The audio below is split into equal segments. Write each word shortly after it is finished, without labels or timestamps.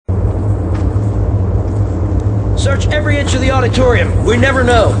Search every inch of the auditorium. We never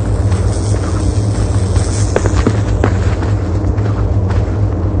know.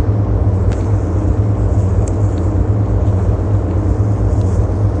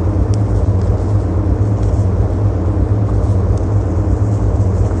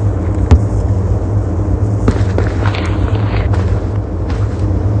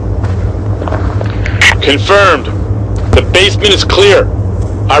 Confirmed. The basement is clear.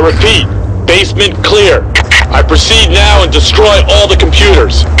 I repeat, basement clear. I proceed now and destroy all the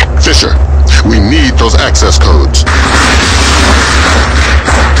computers. Fisher, we need those access codes.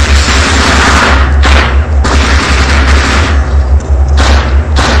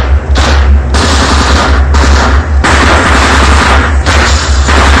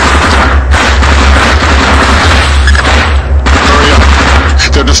 Hurry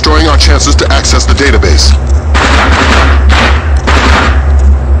up. They're destroying our chances to access the database.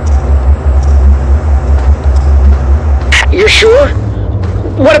 You're sure?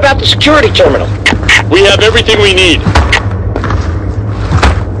 What about the security terminal? We have everything we need.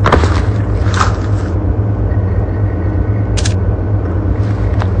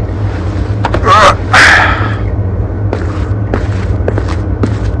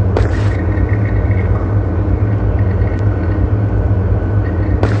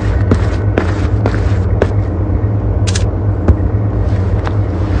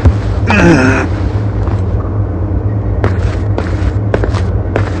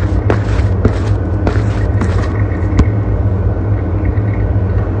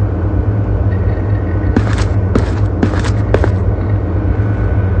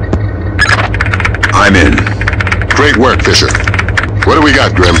 I'm in. Great work, Fisher. What do we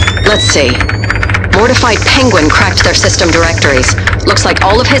got, Grim? Let's see. Mortified Penguin cracked their system directories. Looks like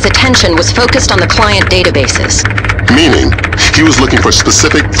all of his attention was focused on the client databases. Meaning, he was looking for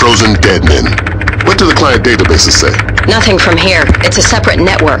specific frozen dead men. What do the client databases say? Nothing from here. It's a separate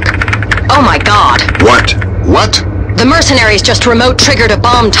network. Oh my god. What? What? The mercenaries just remote triggered a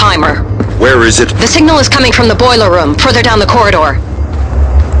bomb timer. Where is it? The signal is coming from the boiler room, further down the corridor.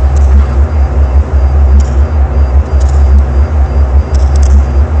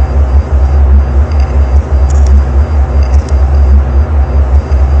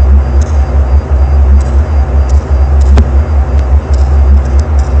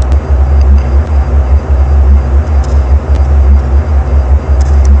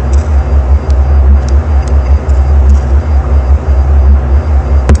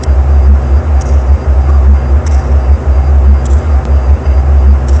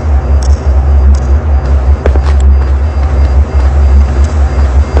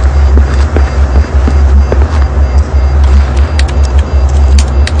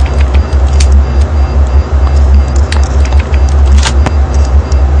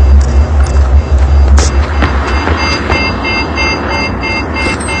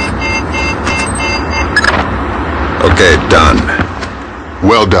 Okay, done.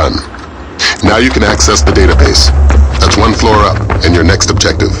 Well done. Now you can access the database. That's one floor up, and your next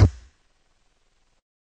objective.